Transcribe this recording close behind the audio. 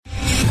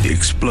The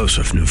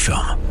explosive new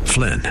film,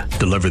 Flynn,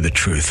 deliver the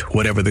truth,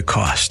 whatever the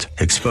cost,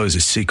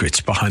 exposes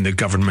secrets behind the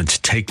government's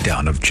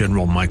takedown of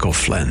General Michael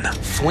Flynn.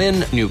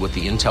 Flynn knew what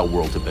the intel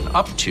world had been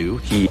up to.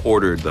 He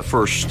ordered the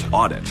first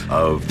audit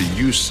of the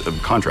use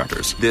of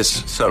contractors.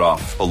 This set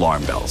off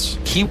alarm bells.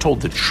 He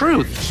told the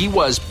truth. He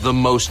was the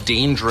most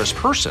dangerous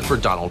person for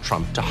Donald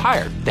Trump to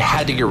hire. They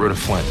had to get rid of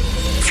Flynn.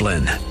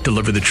 Flynn,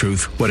 deliver the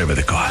truth, whatever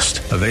the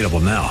cost. Available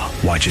now.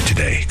 Watch it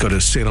today. Go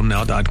to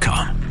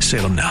salemnow.com.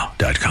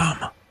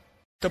 salemnow.com.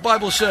 The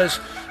Bible says,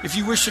 if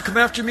you wish to come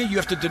after me, you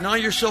have to deny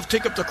yourself,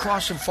 take up the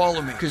cross, and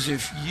follow me. Because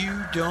if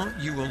you don't,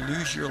 you will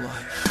lose your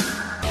life.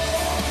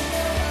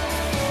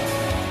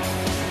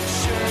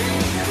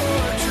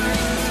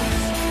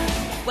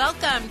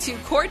 Welcome to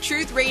Core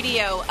Truth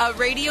Radio, a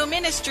radio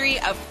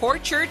ministry of Core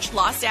Church,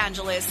 Los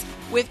Angeles,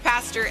 with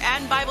pastor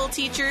and Bible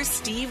teacher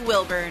Steve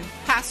Wilburn.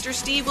 Pastor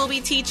Steve will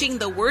be teaching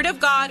the Word of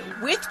God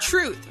with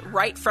truth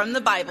right from the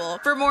Bible.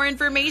 For more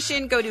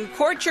information, go to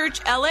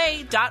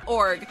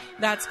corechurchla.org.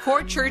 That's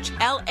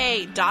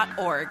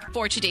corechurchla.org.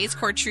 For today's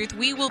Core Truth,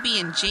 we will be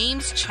in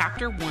James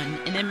chapter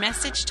 1 in a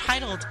message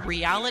titled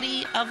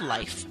Reality of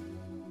Life.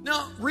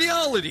 Now,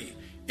 reality,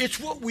 it's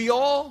what we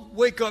all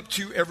wake up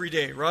to every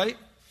day, right?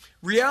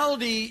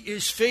 Reality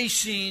is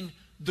facing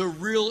the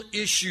real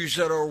issues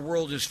that our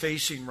world is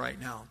facing right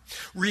now.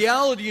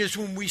 Reality is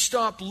when we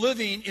stop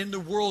living in the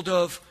world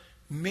of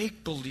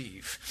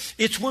make-believe.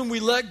 It's when we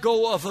let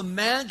go of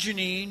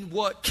imagining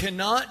what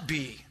cannot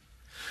be.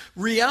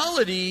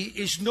 Reality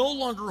is no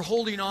longer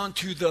holding on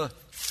to the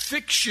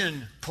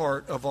fiction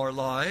part of our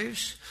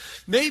lives.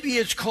 Maybe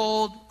it's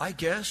called, I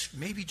guess,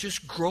 maybe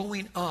just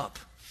growing up.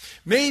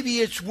 Maybe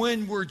it's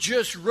when we're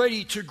just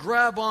ready to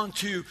grab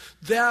onto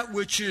that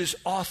which is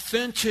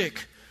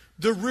authentic,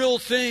 the real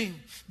thing,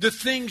 the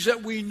things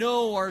that we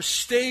know are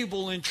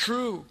stable and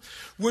true.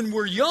 When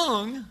we're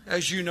young,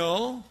 as you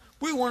know,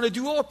 we want to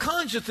do all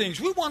kinds of things.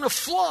 We want to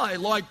fly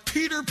like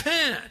Peter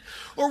Pan,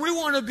 or we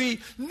want to be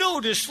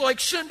noticed like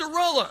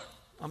Cinderella.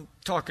 I'm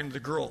talking to the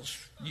girls.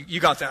 You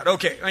got that.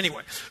 Okay,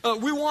 anyway.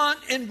 We want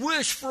and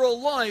wish for a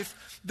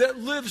life that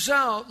lives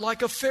out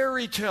like a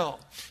fairy tale,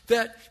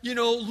 that,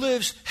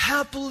 lives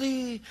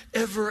happily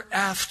ever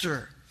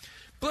after.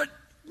 But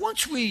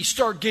once we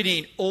start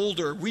getting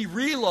older, we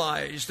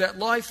realize that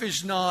life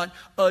is not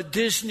a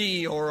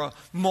Disney or a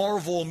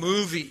Marvel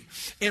movie.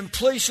 And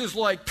places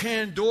like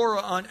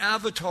Pandora on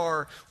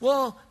Avatar,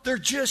 well, they're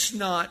just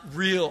not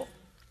real.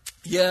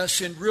 Yes,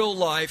 in real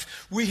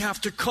life, we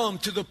have to come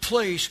to the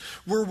place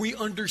where we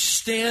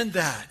understand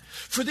that.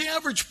 For the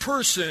average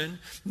person,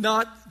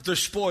 not the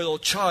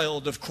spoiled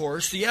child, of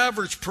course, the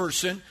average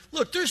person,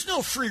 look, there's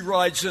no free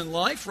rides in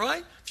life,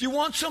 right? If you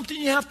want something,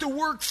 you have to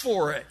work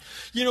for it.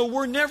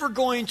 We're never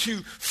going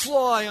to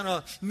fly on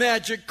a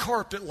magic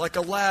carpet like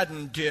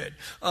Aladdin did.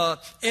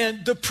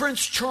 And the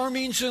Prince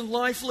Charmings in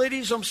life,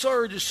 ladies, I'm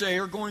sorry to say,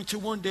 are going to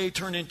one day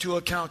turn into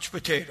a couch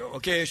potato.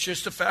 Okay, it's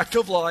just a fact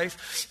of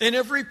life. And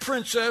every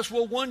princess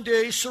will one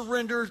day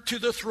surrender to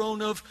the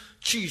throne of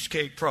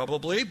cheesecake,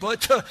 probably.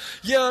 But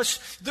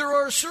yes, there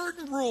are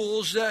certain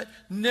rules that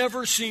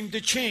never seem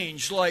to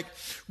change. Like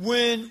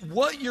when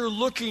what you're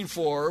looking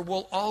for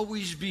will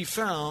always be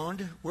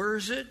found, where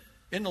is it?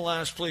 In the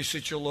last place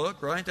that you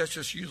look, right? That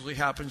just usually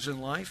happens in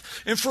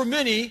life. And for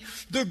many,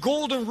 the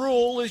golden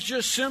rule is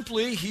just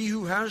simply, he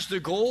who has the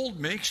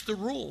gold makes the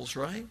rules,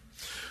 right?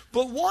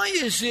 But why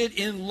is it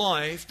in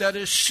life that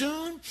as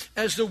soon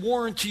as the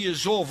warranty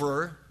is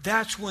over,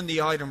 that's when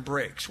the item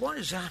breaks? Why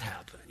does that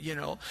happen?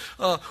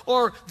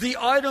 Or the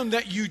item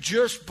that you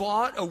just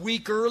bought a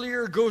week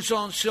earlier goes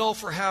on sale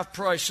for half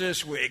price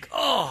this week.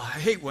 Oh, I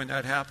hate when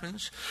that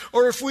happens.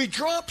 Or if we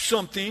drop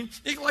something,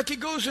 it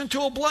goes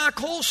into a black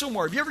hole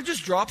somewhere. Have you ever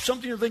just dropped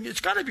something and think, it's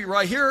got to be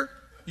right here?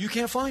 You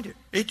can't find it.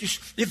 It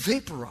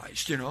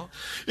vaporized,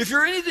 If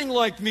you're anything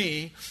like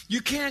me, you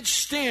can't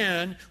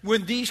stand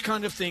when these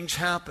kind of things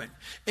happen.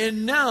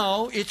 And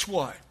now it's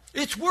what?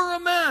 It's wear a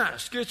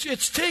mask.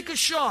 It's take a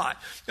shot.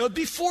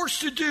 Be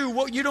forced to do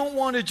what you don't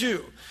want to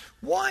do.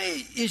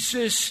 Why is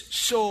this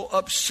so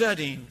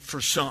upsetting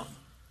for some?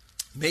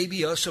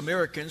 Maybe us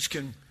Americans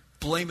can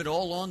blame it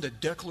all on the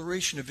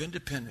Declaration of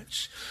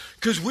Independence.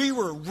 Because we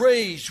were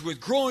raised with,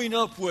 growing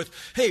up with,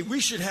 hey, we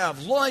should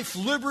have life,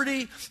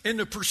 liberty, and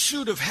the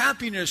pursuit of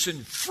happiness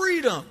and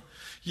freedom.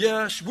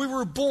 Yes, we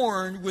were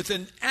born with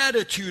an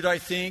attitude, I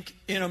think,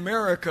 in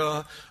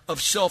America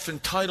of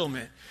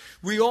self-entitlement.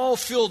 We all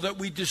feel that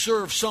we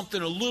deserve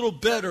something a little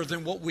better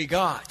than what we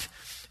got.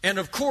 And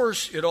of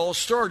course, it all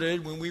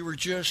started when we were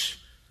just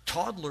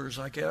toddlers,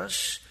 I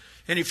guess.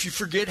 And if you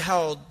forget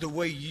how the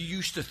way you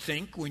used to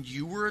think when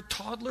you were a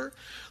toddler,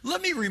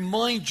 let me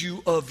remind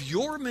you of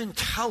your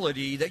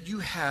mentality that you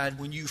had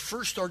when you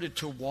first started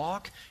to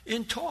walk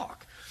and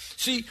talk.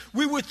 See,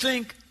 we would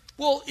think,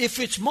 well, if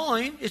it's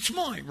mine,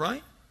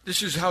 right?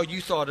 This is how you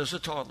thought as a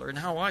toddler and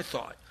how I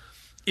thought.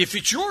 If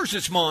it's yours,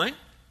 it's mine.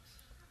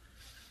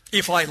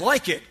 If I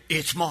like it,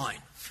 it's mine.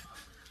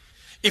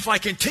 If I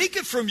can take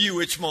it from you,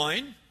 it's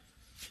mine.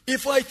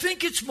 If I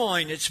think it's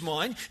mine, it's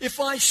mine. If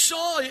I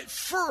saw it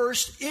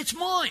first, it's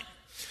mine.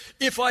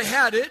 If I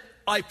had it,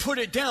 I put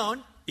it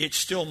down, it's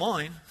still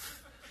mine.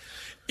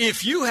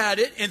 If you had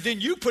it and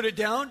then you put it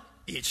down,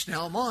 it's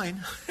now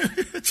mine.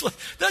 It's like,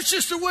 that's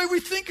just the way we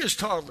think as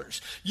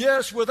toddlers.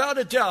 Yes, without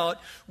a doubt,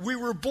 we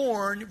were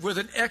born with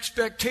an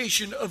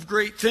expectation of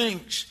great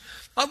things.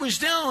 I was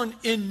down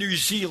in New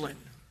Zealand,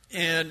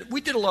 and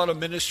we did a lot of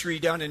ministry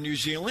down in New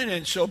Zealand.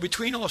 And so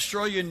between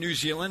Australia and New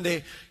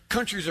Zealand,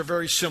 countries are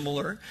very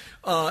similar.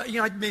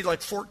 I made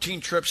like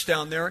 14 trips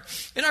down there.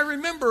 And I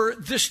remember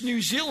this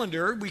New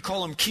Zealander, we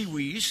call them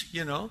Kiwis,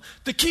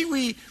 The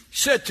Kiwi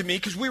said to me,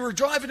 because we were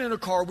driving in a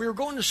car, we were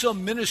going to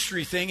some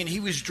ministry thing, and he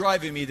was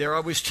driving me there. I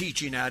was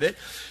teaching at it.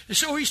 And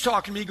so he's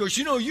talking to me. He goes,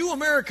 you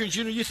Americans,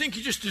 you think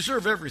you just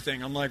deserve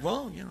everything. I'm like,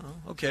 well,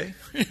 okay.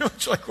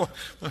 It's like, well,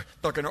 I'm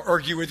not going to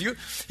argue with you.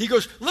 He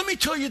goes, let me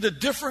tell you the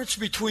difference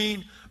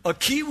between a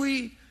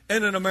Kiwi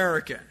and an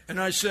American.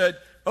 And I said,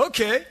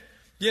 okay.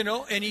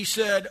 And he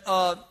said,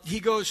 he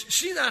goes,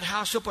 see that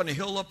house up on the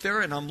hill up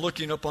there? And I'm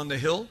looking up on the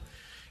hill,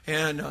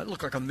 and it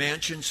looked like a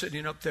mansion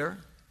sitting up there,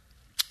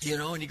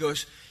 and he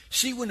goes,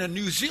 see, when a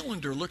New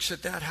Zealander looks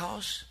at that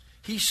house,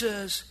 he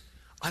says,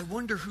 I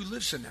wonder who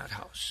lives in that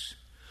house.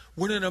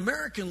 When an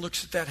American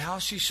looks at that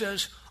house, he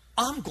says,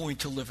 I'm going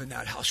to live in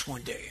that house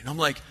one day. And I'm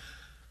like,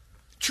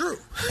 true.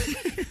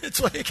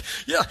 It's like,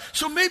 yeah.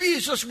 So maybe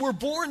it's just we're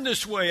born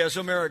this way as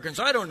Americans.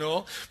 I don't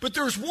know. But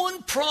there's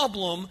one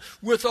problem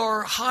with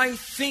our high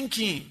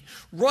thinking.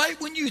 Right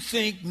when you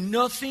think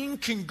nothing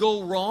can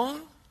go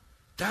wrong,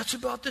 that's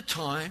about the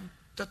time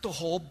that the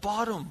whole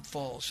bottom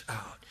falls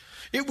out.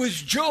 It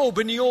was Job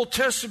in the Old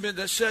Testament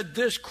that said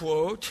this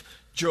quote,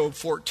 Job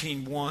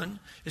 14:1.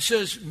 It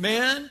says,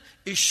 man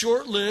is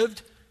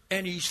short-lived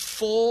and he's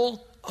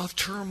full of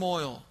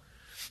turmoil.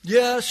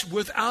 Yes,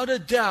 without a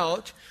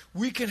doubt,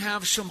 we can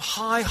have some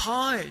high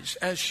highs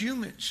as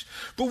humans,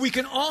 but we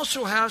can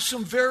also have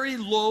some very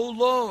low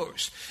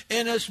lows.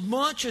 And as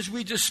much as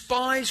we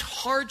despise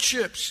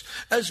hardships,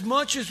 as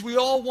much as we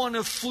all want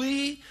to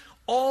flee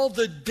all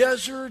the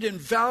desert and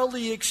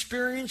valley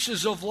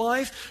experiences of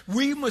life,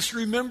 we must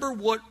remember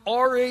what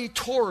R.A.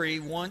 Torrey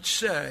once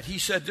said. He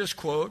said this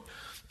quote,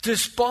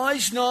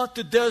 despise not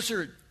the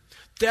desert.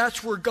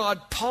 That's where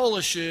God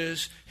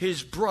polishes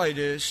his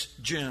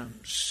brightest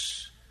gems.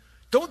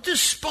 Don't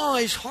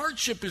despise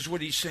hardship is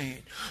what he's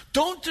saying.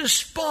 Don't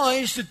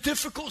despise the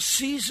difficult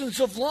seasons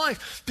of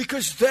life,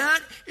 because that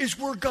is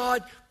where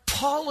God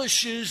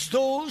polishes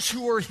those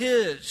who are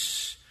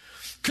his.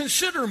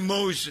 Consider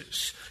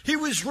Moses. He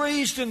was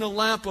raised in the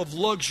lap of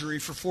luxury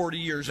for 40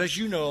 years. As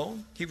you know,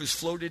 he was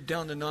floated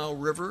down the Nile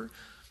River.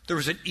 There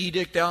was an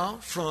edict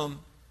out from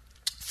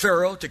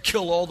Pharaoh to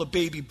kill all the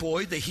baby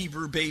boy, the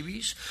Hebrew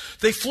babies.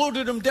 They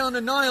floated him down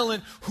the Nile,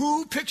 and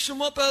who picks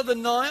him up out of the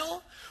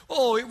Nile?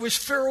 Oh, it was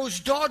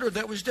Pharaoh's daughter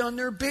that was down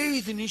there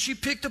bathing, and she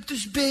picked up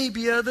this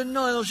baby out of the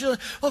Nile. She said,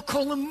 I'll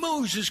call him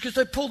Moses because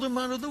I pulled him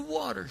out of the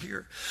water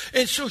here.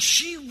 And so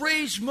she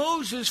raised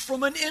Moses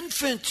from an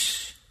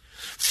infant.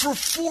 For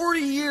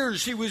 40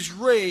 years, he was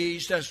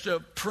raised as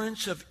the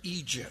prince of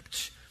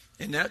Egypt.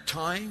 In that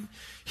time,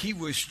 he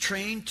was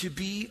trained to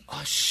be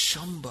a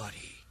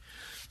somebody.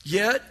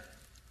 Yet,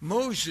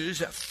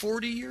 Moses, at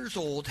 40 years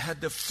old,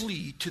 had to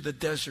flee to the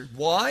desert.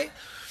 Why?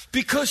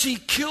 Because he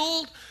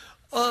killed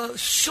a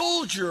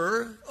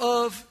soldier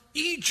of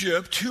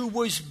Egypt who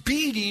was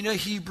beating a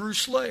Hebrew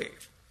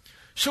slave.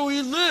 So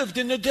he lived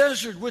in the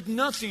desert with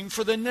nothing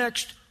for the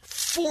next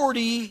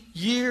 40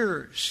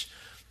 years.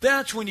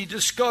 That's when he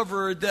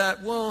discovered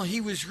that, well,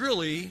 he was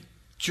really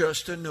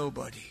just a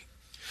nobody.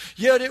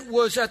 Yet it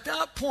was at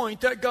that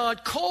point that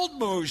God called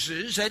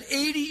Moses at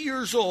 80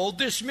 years old,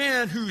 this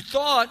man who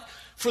thought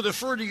for the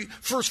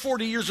first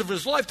 40 years of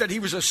his life that he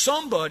was a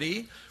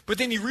somebody, but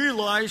then he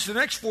realized the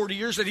next 40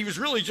 years that he was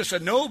really just a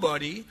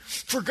nobody.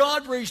 For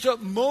God raised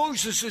up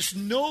Moses, this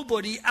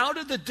nobody, out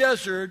of the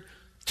desert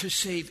to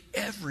save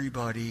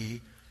everybody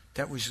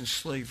that was in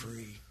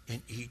slavery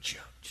in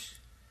Egypt.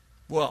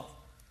 Well,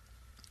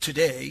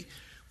 today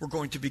we're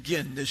going to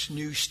begin this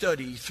new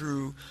study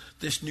through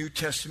this New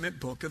Testament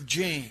book of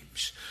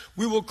James.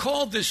 We will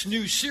call this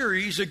new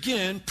series,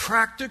 again,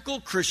 Practical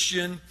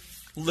Christian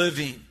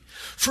Living.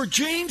 For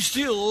James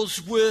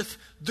deals with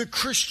the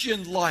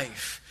Christian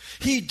life.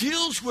 He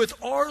deals with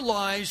our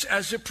lives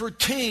as it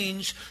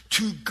pertains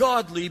to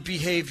godly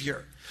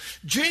behavior.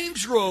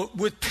 James wrote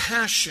with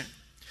passion.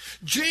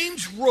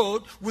 James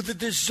wrote with a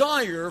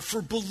desire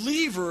for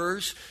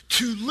believers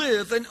to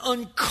live an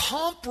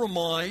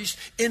uncompromised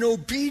and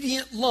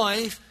obedient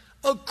life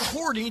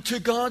according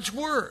to God's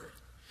Word.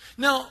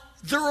 Now,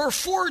 there are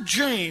 4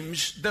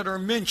 James that are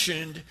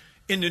mentioned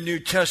in the New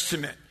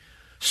Testament.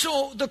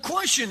 So the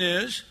question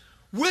is,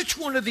 which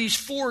one of these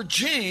 4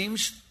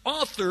 James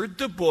authored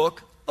the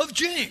book of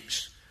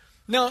James?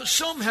 Now,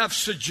 some have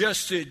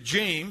suggested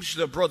James,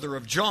 the brother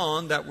of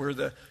John, that were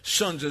the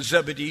sons of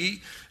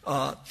Zebedee,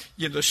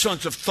 the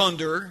sons of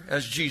thunder,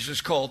 as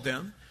Jesus called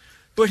them.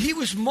 But he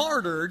was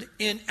martyred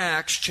in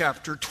Acts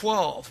chapter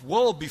 12,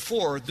 well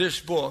before this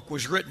book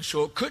was written.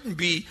 So it couldn't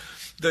be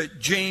the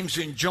James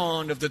and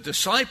John of the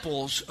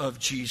disciples of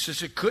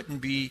Jesus. It couldn't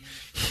be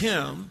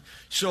him.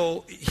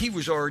 So he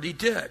was already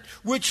dead.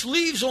 Which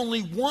leaves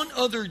only one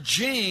other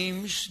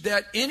James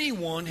that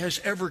anyone has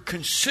ever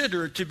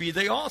considered to be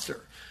the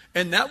author.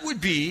 And that would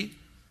be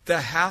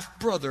the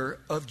half-brother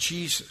of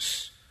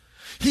Jesus.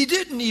 He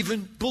didn't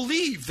even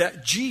believe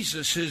that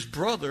Jesus, his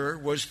brother,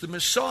 was the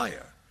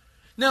Messiah.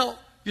 Now,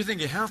 you're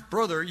thinking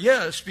half-brother?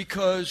 Yes,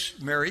 because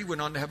Mary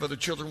went on to have other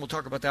children. We'll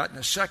talk about that in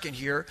a second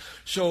here.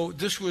 So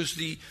this was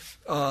the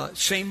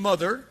same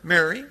mother,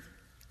 Mary,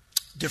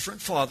 different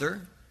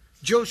father,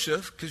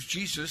 Joseph, because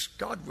Jesus,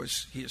 God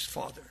was his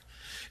father.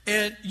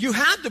 And you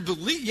had to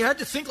believe, you had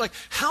to think like,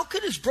 how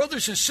could his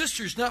brothers and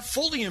sisters not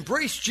fully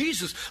embrace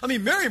Jesus? I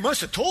mean, Mary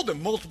must have told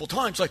them multiple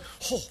times, like,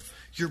 oh,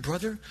 your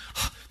brother?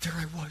 Oh, there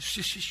I was,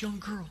 just this young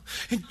girl.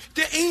 And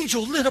the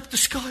angel lit up the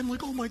sky. I'm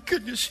like, oh my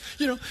goodness.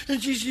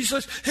 And Jesus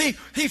says, hey,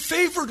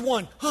 favored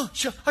one. Huh?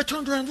 I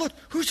turned around and looked.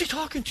 Who's he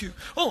talking to?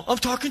 Oh, I'm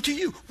talking to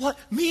you. What?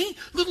 Me?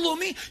 Little old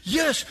me?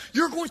 Yes,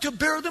 you're going to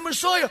bear the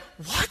Messiah.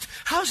 What?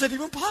 How's that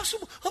even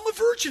possible? I'm a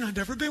virgin. I've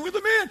never been with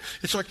a man.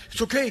 It's like,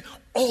 it's okay.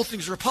 All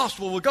things are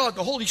possible with God.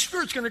 The Holy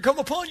Spirit's going to come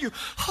upon you.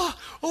 Huh?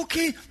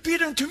 Okay, be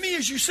it unto me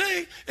as you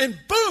say. And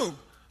boom.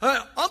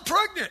 I'm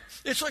pregnant.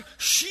 It's like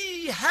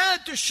she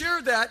had to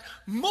share that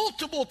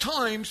multiple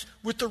times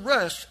with the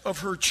rest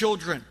of her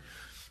children.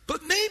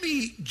 But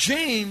maybe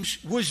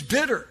James was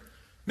bitter.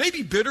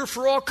 Maybe bitter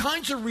for all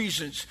kinds of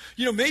reasons.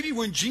 Maybe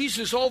when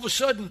Jesus all of a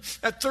sudden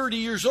at 30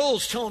 years old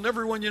is telling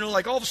everyone,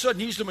 like all of a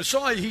sudden he's the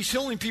Messiah, he's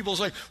healing people.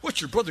 It's like,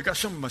 what's your brother got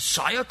some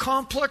Messiah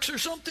complex or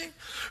something?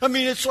 I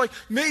mean, it's like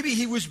maybe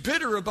he was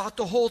bitter about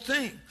the whole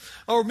thing.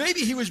 Or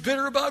maybe he was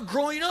bitter about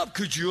growing up.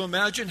 Could you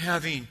imagine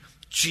having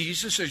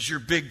Jesus as your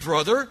big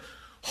brother?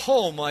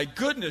 Oh my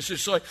goodness.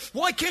 It's like,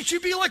 why can't you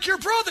be like your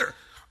brother?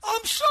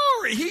 I'm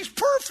sorry, he's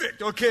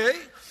perfect, okay?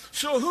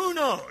 So who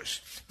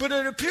knows? But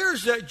it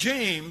appears that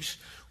James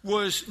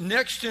was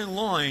next in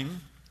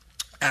line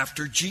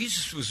after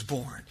Jesus was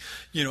born,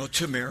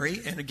 to Mary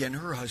and again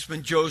her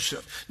husband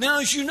Joseph. Now,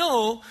 as you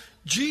know,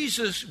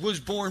 Jesus was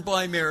born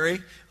by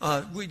Mary,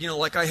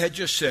 like I had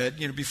just said,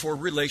 before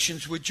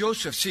relations with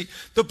Joseph. See,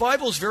 the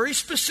Bible is very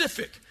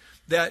specific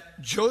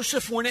that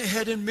Joseph went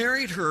ahead and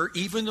married her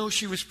even though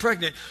she was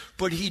pregnant,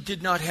 but he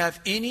did not have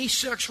any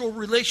sexual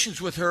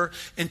relations with her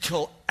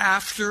until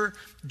after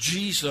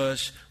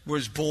Jesus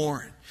was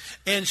born.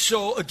 And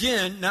so,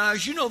 again, now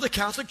as you know, the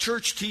Catholic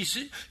Church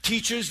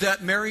teaches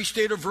that Mary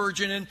stayed a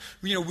virgin and,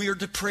 we are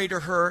to pray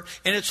to her.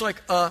 And it's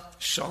like,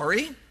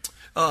 sorry,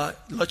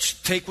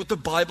 let's take what the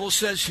Bible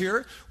says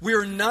here. We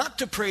are not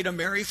to pray to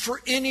Mary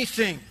for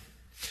anything.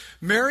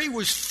 Mary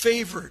was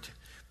favored,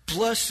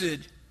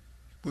 blessed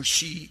was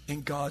she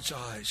in God's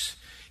eyes.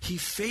 He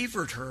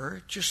favored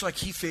her just like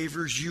he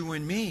favors you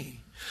and me.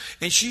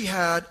 And she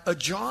had a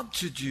job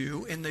to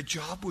do, and the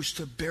job was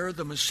to bear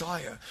the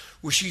Messiah.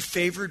 Was she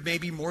favored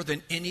maybe more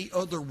than any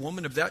other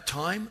woman of that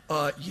time?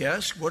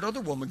 Yes. What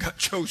other woman got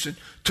chosen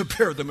to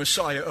bear the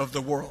Messiah of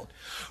the world?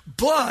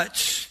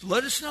 But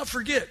let us not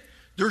forget,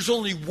 there's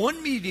only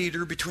one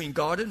mediator between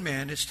God and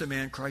man. It's the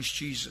man Christ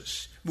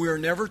Jesus. We are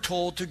never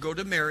told to go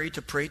to Mary,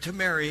 to pray to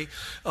Mary,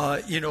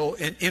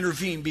 and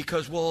intervene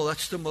because, well,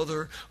 that's the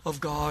mother of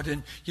God.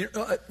 And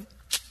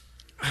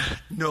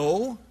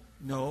no.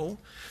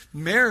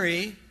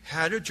 Mary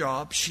had a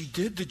job. She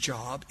did the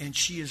job, and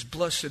she is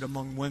blessed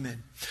among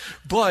women.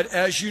 But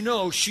as you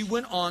know, she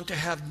went on to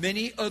have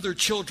many other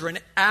children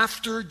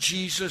after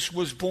Jesus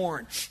was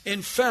born.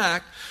 In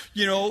fact,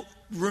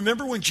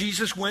 remember when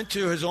Jesus went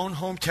to his own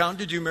hometown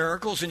to do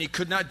miracles and he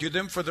could not do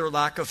them for their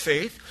lack of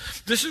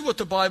faith? This is what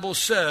the Bible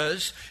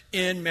says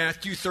in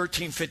Matthew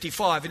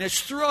 13:55. And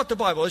it's throughout the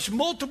Bible. There's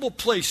multiple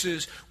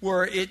places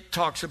where it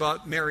talks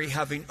about Mary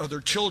having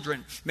other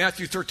children.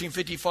 Matthew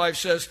 13:55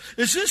 says,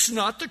 "Is this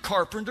not the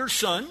carpenter's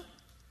son?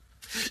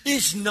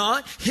 Is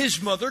not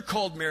his mother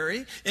called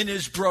Mary, and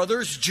his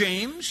brothers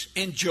James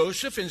and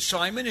Joseph and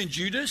Simon and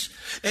Judas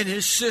and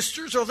his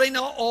sisters? Are they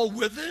not all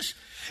with us?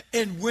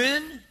 And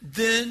when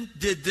then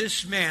did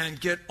this man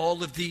get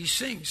all of these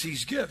things,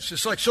 these gifts?"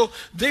 It's like, so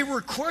they were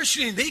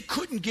questioning. They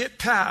couldn't get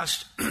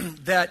past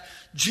that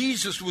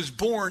Jesus was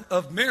born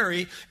of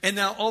Mary, and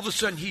now all of a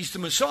sudden he's the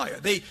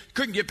Messiah. They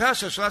couldn't get past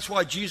that, so that's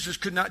why Jesus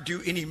could not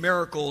do any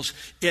miracles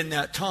in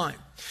that time.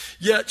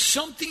 Yet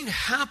something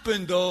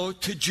happened, though,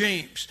 to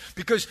James,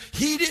 because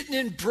he didn't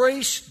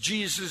embrace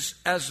Jesus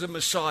as the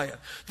Messiah.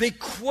 They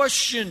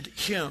questioned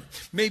him,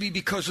 maybe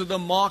because of the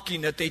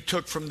mocking that they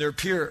took from their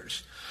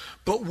peers.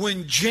 But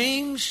when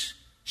James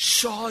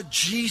saw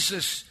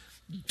Jesus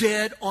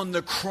dead on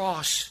the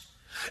cross,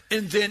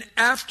 and then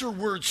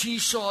afterwards he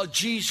saw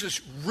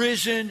Jesus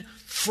risen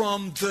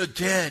from the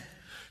dead,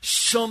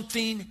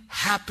 something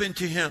happened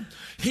to him.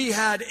 He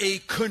had a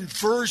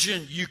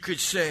conversion, you could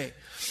say.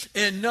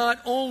 And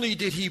not only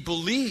did he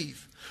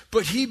believe,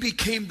 but he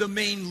became the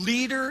main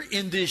leader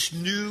in this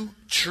new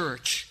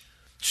church.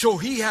 So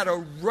he had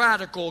a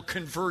radical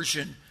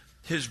conversion,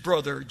 his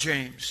brother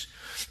James.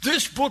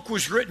 This book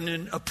was written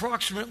in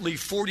approximately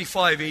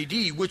 45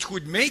 AD, which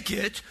would make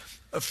it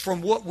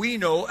from what we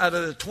know, out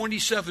of the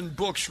 27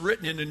 books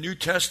written in the New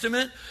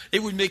Testament,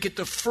 it would make it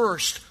the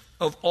first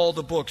of all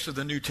the books of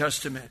the New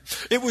Testament.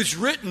 It was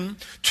written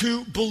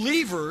to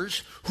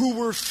believers who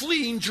were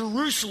fleeing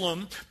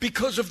Jerusalem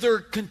because of their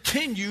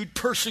continued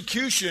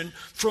persecution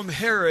from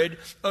Herod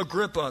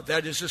Agrippa,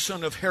 that is the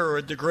son of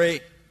Herod the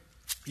Great.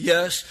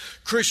 Yes,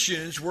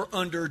 Christians were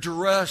under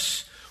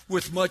duress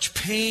with much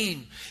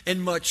pain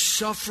and much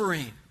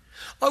suffering.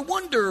 I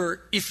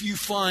wonder if you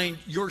find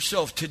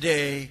yourself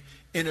today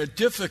in a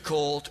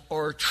difficult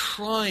or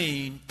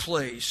trying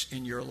place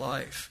in your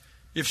life.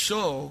 If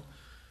so,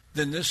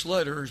 then this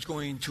letter is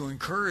going to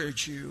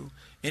encourage you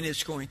and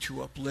it's going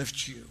to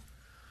uplift you.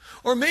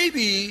 Or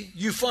maybe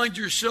you find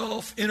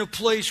yourself in a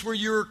place where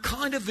you're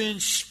kind of in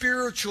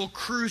spiritual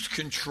cruise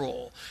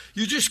control.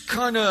 You just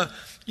kind of,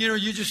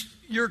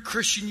 you're a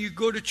Christian, you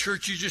go to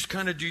church, you just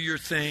kind of do your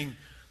thing,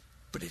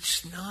 but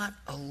it's not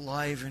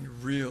alive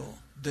and real.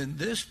 Then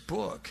this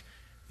book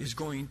is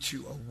going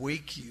to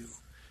awake you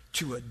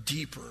to a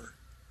deeper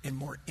and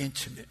more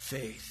intimate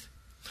faith.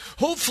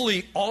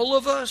 Hopefully, all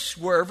of us,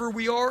 wherever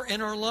we are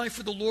in our life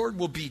with the Lord,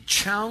 will be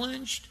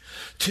challenged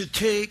to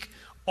take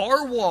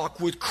our walk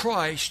with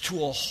Christ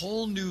to a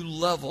whole new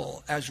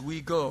level as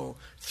we go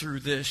through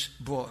this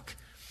book.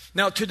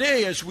 Now,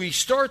 today, as we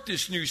start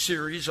this new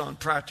series on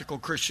practical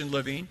Christian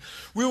living,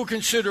 we will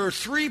consider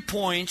 3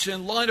 points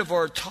in light of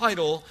our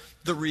title,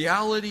 The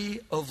Reality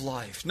of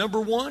Life.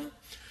 Number 1,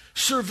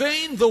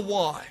 surveying the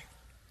why.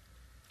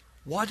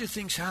 Why do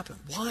things happen?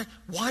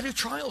 Why do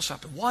trials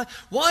happen?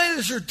 Why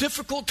is there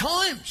difficult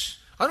times?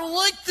 I don't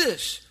like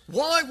this.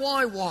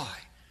 Why?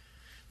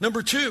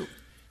 Number 2,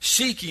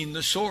 seeking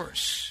the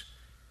source.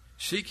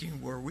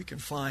 Seeking where we can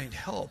find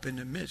help in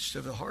the midst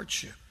of the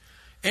hardship.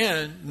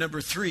 And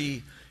number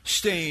 3,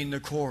 staying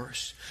the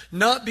course.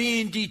 Not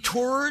being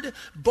detoured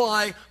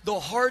by the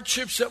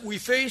hardships that we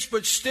face,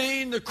 but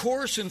staying the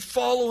course and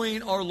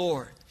following our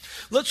Lord.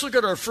 Let's look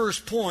at our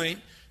first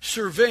point,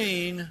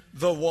 surveying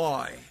the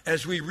why.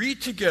 As we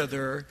read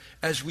together,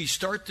 as we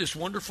start this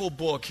wonderful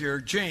book here,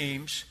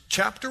 James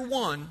chapter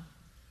 1,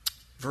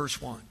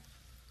 verse 1.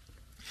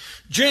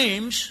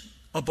 James,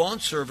 a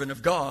bondservant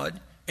of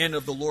God and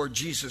of the Lord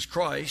Jesus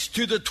Christ,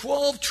 to the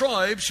 12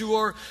 tribes who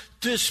are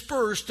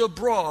dispersed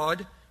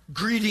abroad,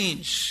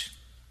 greetings.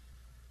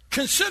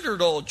 Consider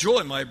it all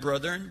joy, my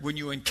brethren, when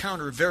you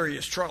encounter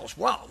various trials.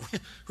 Wow,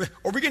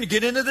 are we going to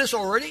get into this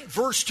already?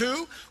 Verse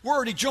 2, we're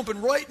already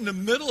jumping right in the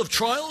middle of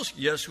trials?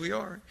 Yes, we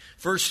are.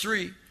 Verse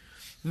 3,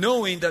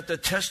 knowing that the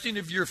testing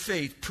of your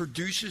faith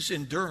produces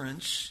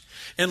endurance,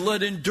 and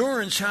let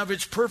endurance have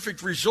its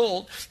perfect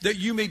result, that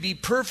you may be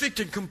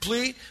perfect and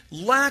complete,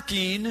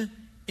 lacking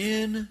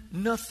in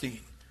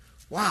nothing.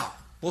 Wow,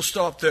 we'll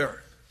stop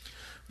there.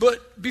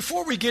 But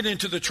before we get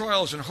into the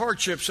trials and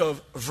hardships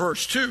of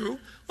verse 2,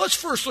 let's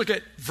first look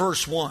at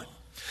verse 1.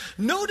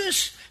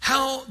 Notice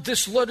how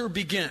this letter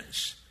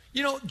begins.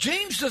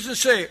 James doesn't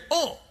say,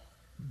 oh,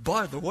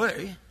 by the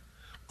way,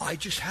 I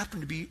just happen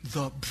to be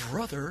the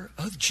brother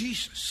of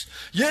Jesus.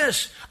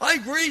 Yes, I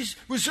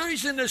was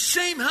raised in the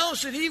same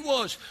house that he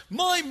was.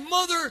 My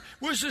mother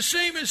was the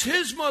same as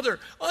his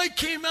mother. I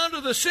came out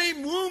of the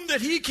same womb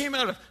that he came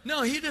out of.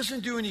 No, he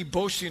doesn't do any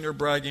boasting or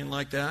bragging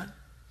like that.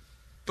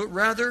 But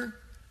rather,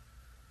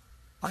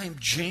 I am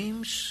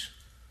James,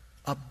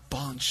 a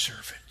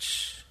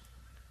bondservant.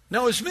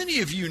 Now, as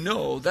many of you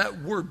know, that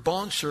word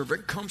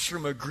bondservant comes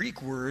from a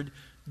Greek word,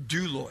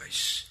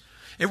 doulos.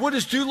 And what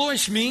does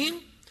doulos mean?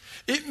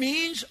 It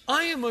means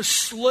I am a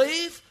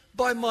slave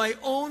by my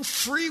own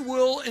free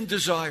will and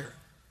desire.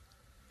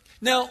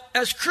 Now,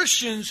 as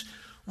Christians,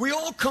 we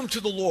all come to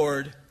the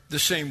Lord the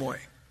same way.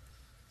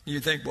 You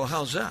think, well,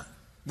 how's that?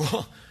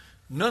 Well,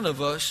 none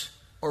of us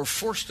are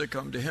forced to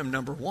come to him,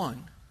 number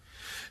 1.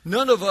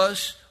 None of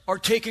us are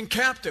taken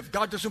captive.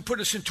 God doesn't put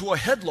us into a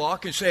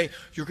headlock and say,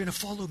 you're going to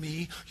follow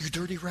me, you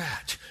dirty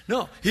rat.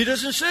 No, he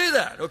doesn't say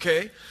that,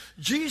 okay?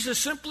 Jesus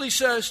simply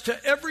says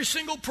to every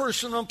single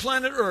person on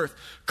planet Earth,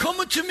 come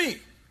unto me,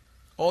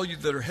 all you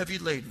that are heavy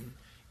laden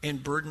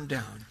and burdened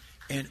down,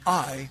 and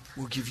I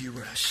will give you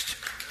rest.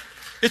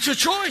 It's a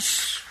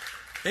choice.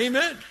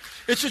 Amen.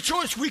 It's a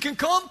choice. We can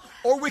come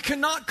or we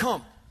cannot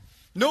come.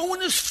 No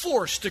one is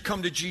forced to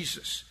come to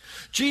Jesus.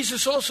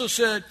 Jesus also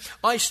said,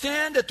 I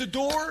stand at the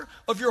door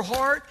of your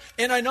heart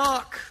and I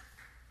knock.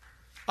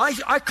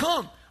 I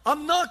come.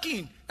 I'm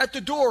knocking at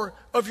the door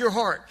of your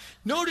heart.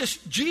 Notice,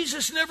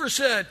 Jesus never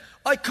said,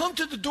 I come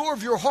to the door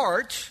of your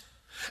heart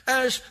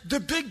as the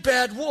big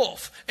bad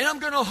wolf. And I'm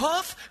going to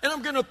huff and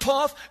I'm going to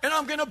puff and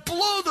I'm going to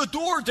blow the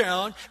door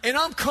down and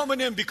I'm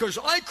coming in because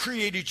I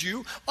created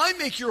you. I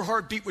make your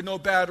heart beat with no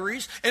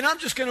batteries and I'm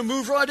just going to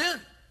move right in.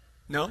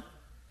 No,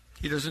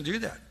 he doesn't do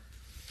that.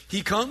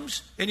 He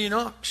comes and he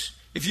knocks.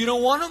 If you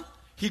don't want him,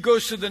 he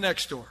goes to the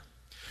next door.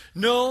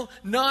 No,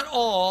 not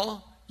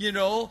all,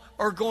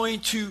 are going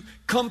to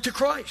come to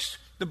Christ.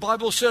 The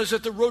Bible says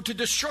that the road to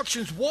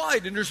destruction is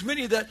wide, and there's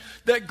many that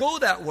go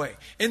that way.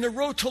 And the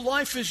road to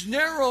life is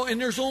narrow,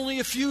 and there's only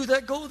a few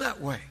that go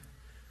that way.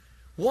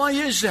 Why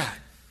is that?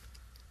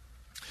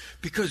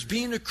 Because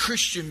being a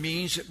Christian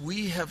means that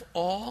we have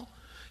all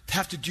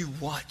have to do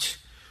what?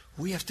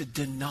 We have to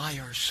deny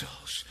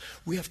ourselves.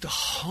 We have to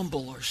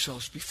humble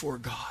ourselves before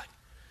God.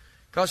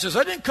 God says,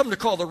 I didn't come to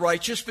call the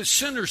righteous, but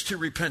sinners to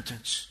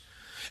repentance.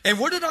 And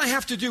what did I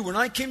have to do when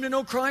I came to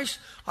know Christ?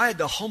 I had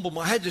to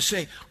I had to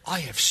say, I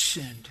have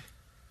sinned.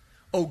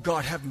 Oh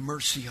God, have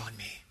mercy on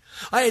me.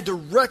 I had to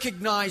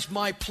recognize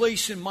my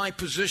place and my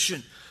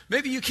position.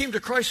 Maybe you came to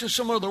Christ in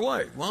some other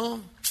way.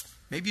 Well,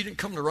 maybe you didn't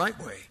come the right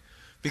way.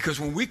 Because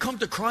when we come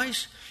to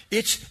Christ,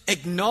 it's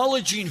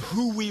acknowledging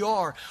who we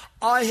are.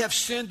 I have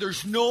sinned.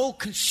 There's no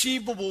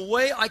conceivable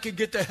way I could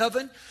get to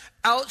heaven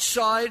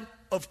outside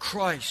of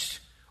Christ.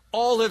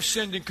 All have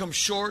sinned and come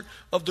short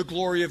of the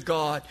glory of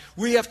God.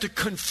 We have to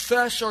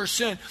confess our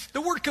sin.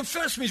 The word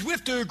confess means we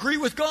have to agree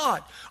with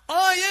God.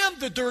 I am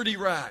the dirty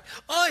rat.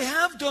 I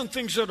have done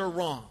things that are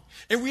wrong.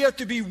 And we have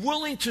to be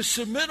willing to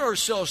submit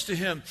ourselves to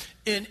Him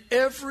in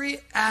every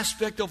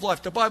aspect of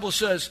life. The Bible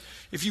says,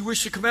 if you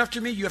wish to come after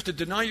me, you have to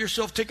deny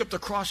yourself, take up the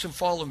cross, and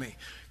follow me.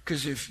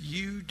 Because if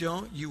you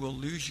don't, you will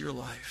lose your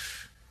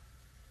life.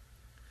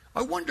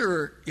 I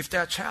wonder if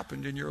that's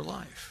happened in your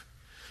life.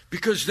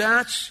 Because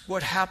that's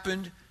what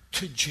happened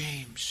to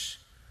James,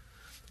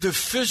 the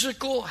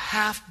physical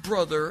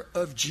half-brother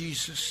of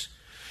Jesus.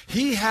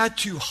 He had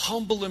to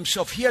humble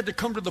himself. He had to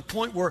come to the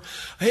point where,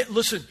 hey,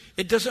 listen,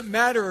 it doesn't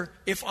matter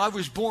if I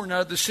was born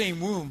out of the same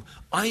womb.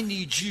 I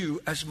need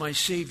you as my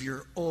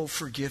Savior. Oh,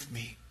 forgive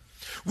me.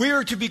 We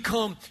are to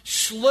become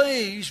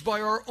slaves by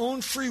our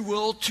own free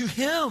will to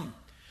Him.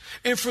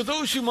 And for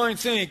those who might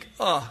think,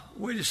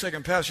 wait a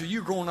second, Pastor,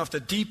 you're going off the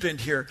deep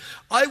end here.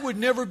 I would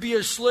never be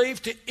a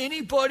slave to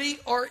anybody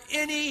or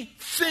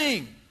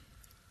anything.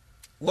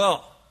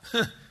 Well,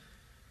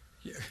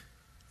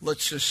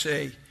 let's just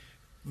say,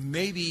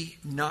 maybe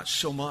not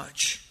so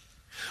much.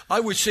 I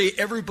would say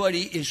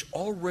everybody is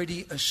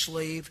already a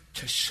slave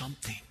to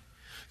something.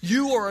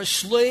 You are a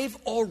slave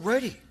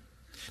already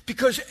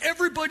because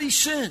everybody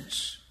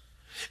sins.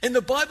 And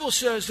the Bible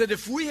says that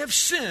if we have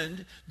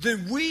sinned,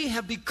 then we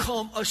have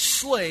become a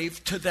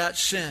slave to that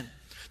sin.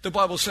 The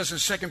Bible says in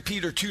 2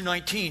 Peter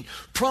 2:19,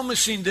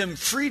 promising them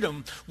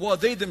freedom while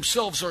they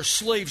themselves are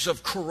slaves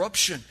of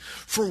corruption.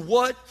 For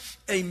what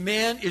a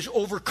man is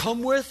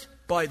overcome with,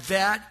 by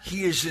that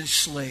he is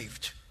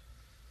enslaved.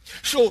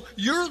 So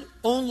your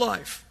own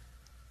life,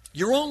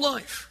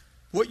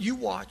 what you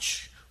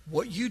watch,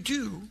 what you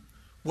do,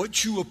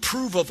 what you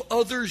approve of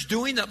others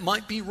doing that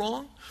might be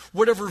wrong,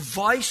 whatever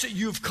vice that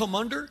you've come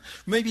under,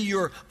 maybe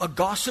you're a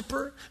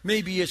gossiper,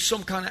 maybe it's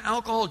some kind of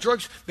alcohol,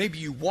 drugs, maybe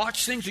you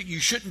watch things that you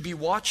shouldn't be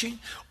watching.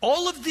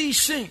 All of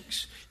these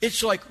things,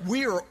 it's like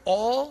we are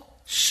all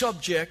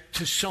subject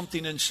to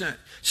something in sin.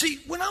 See,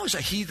 when I was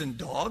a heathen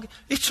dog,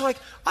 it's like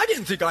I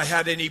didn't think I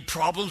had any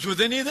problems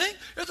with anything.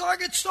 It's like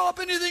I could stop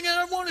anything that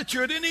I wanted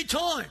to at any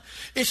time.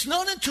 It's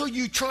not until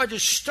you try to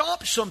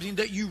stop something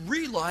that you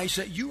realize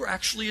that you are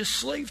actually a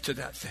slave to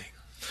that thing.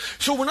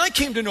 So when I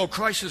came to know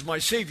Christ as my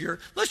Savior,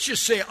 let's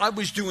just say I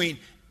was doing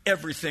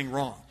everything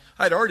wrong.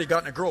 I'd already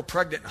gotten a girl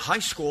pregnant in high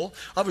school.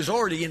 I was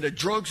already into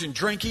drugs and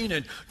drinking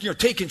and,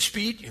 taking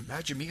speed.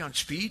 Imagine me on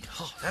speed.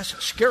 Oh, that's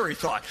a scary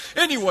thought.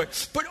 Anyway,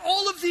 but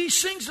all of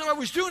these things that I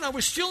was doing, I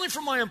was stealing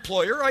from my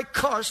employer. I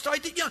cussed.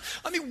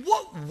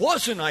 What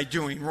wasn't I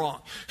doing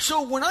wrong?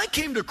 So when I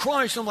came to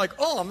Christ, I'm like,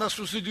 I'm not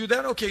supposed to do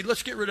that. Okay,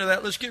 let's get rid of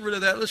that. Let's get rid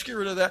of that. Let's get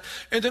rid of that.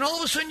 And then all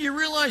of a sudden you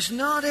realize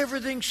not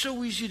everything's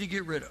so easy to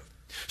get rid of.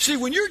 See,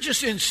 when you're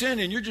just in sin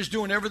and you're just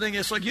doing everything,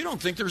 it's like you don't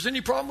think there's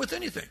any problem with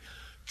anything.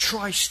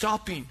 Try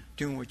stopping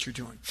doing what you're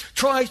doing.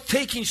 Try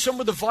taking some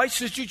of the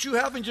vices that you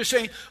have and just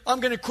saying, I'm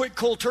going to quit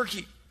cold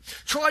turkey.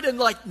 Try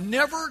to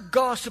never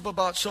gossip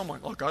about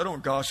someone. Look, I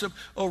don't gossip.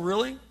 Oh,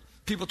 really?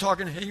 People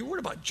talking, hey, what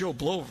about Joe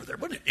Blow over there?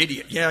 What an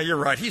idiot. Yeah, you're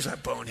right. He's a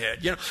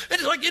bonehead. And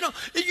it's like,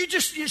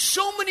 there's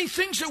so many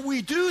things that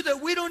we do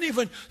that we don't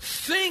even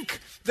think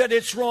that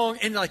it's wrong.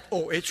 And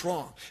it's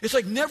wrong. It's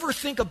like never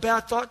think a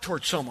bad thought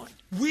towards someone.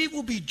 We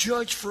will be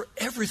judged for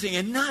everything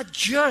and not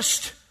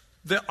just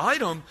the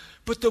item,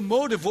 but the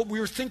motive, what we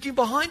were thinking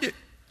behind it.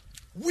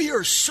 We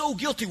are so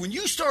guilty. When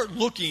you start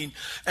looking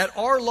at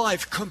our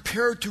life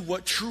compared to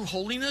what true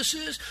holiness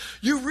is,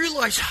 you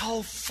realize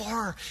how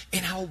far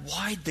and how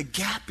wide the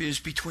gap is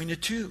between the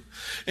two.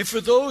 And for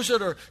those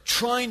that are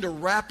trying to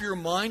wrap your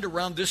mind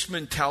around this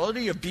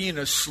mentality of being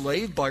a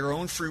slave by your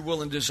own free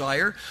will and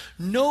desire,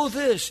 know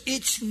this,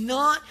 it's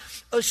not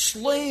a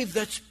slave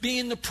that's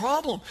being the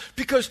problem.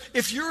 Because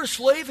if you're a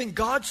slave and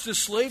God's the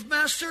slave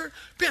master,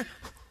 man,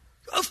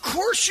 of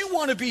course you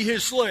want to be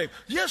His slave.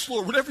 Yes,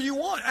 Lord, whatever you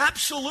want.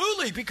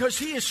 Absolutely, because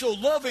He is so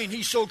loving,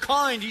 He's so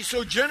kind, He's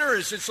so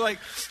generous. It's like,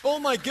 oh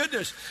my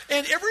goodness.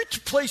 And every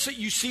place that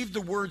you see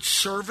the word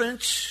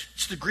servant,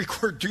 it's the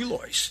Greek word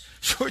doulos.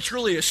 So it's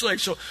really a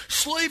slave. So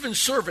slave and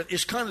servant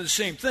is kind of the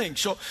same thing.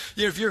 So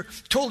if you're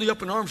totally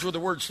up in arms with the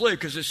word slave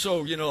because it's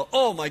so,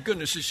 oh my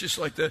goodness, it's just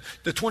like the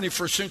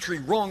 21st century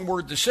wrong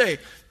word to say.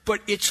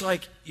 But it's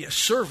like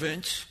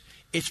servant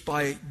It's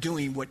by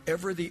doing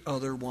whatever the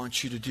other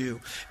wants you to do.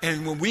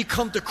 And when we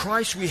come to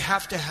Christ, we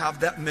have to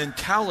have that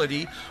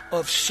mentality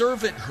of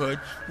servanthood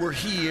where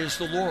He is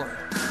the Lord.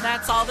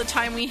 That's all the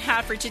time we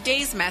have for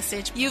today's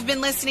message. You've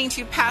been listening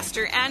to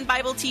Pastor and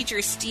Bible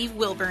teacher Steve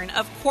Wilburn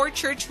of Core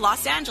Church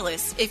Los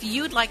Angeles. If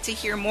you'd like to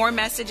hear more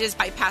messages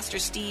by Pastor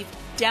Steve,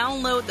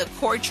 download the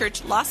Core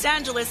Church Los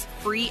Angeles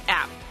free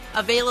app.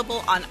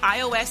 Available on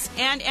iOS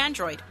and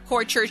Android.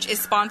 Core Church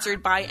is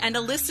sponsored by and a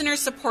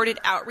listener-supported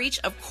outreach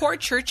of Core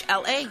Church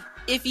LA.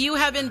 If you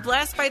have been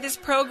blessed by this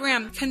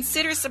program,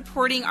 consider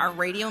supporting our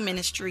radio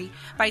ministry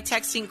by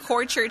texting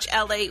Core Church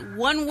LA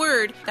one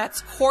word,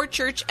 that's Core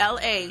Church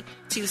LA,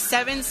 to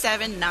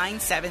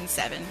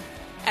 77977.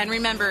 And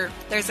remember,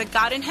 there's a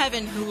God in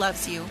heaven who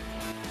loves you.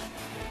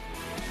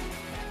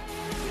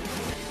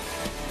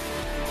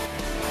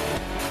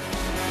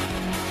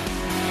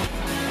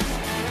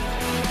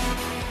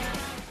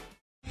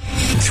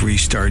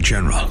 Three-star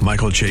General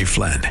Michael J.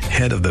 Flynn,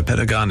 head of the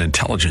Pentagon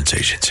Intelligence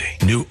Agency,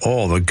 knew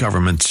all the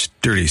government's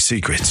dirty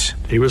secrets.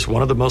 He was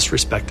one of the most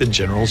respected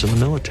generals in the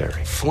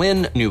military.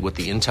 Flynn knew what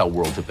the intel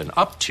world had been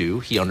up to.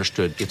 He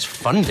understood its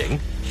funding.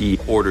 He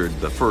ordered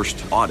the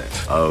first audit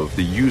of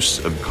the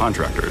use of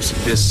contractors.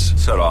 This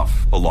set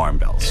off alarm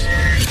bells.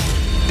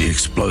 The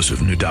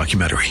explosive new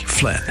documentary,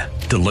 Flynn,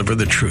 Deliver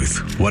the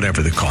Truth,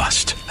 Whatever the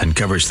Cost,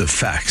 uncovers the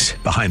facts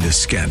behind this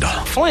scandal.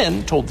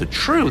 Flynn told the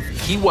truth.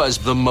 He was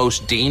the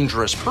most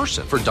dangerous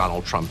person for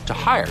Donald Trump to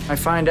hire. I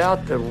find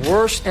out the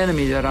worst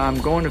enemy that I'm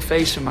going to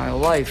face in my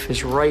life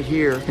is right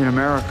here in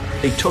America.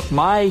 They took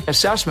my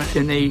assessment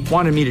and they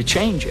wanted me to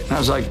change it. And I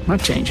was like, I'm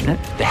not changing it.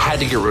 They had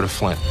to get rid of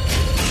Flynn.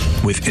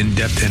 With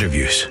in-depth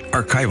interviews,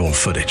 archival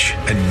footage,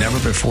 and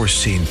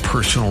never-before-seen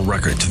personal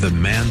records of the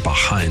man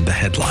behind the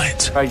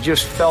headlines. I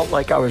just felt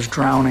like I was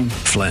drowning.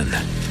 Flynn,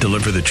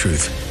 Deliver the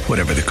Truth,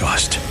 Whatever the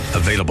Cost.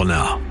 Available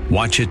now.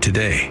 Watch it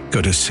today.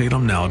 Go to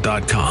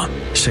salemnow.com.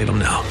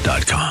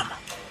 salemnow.com.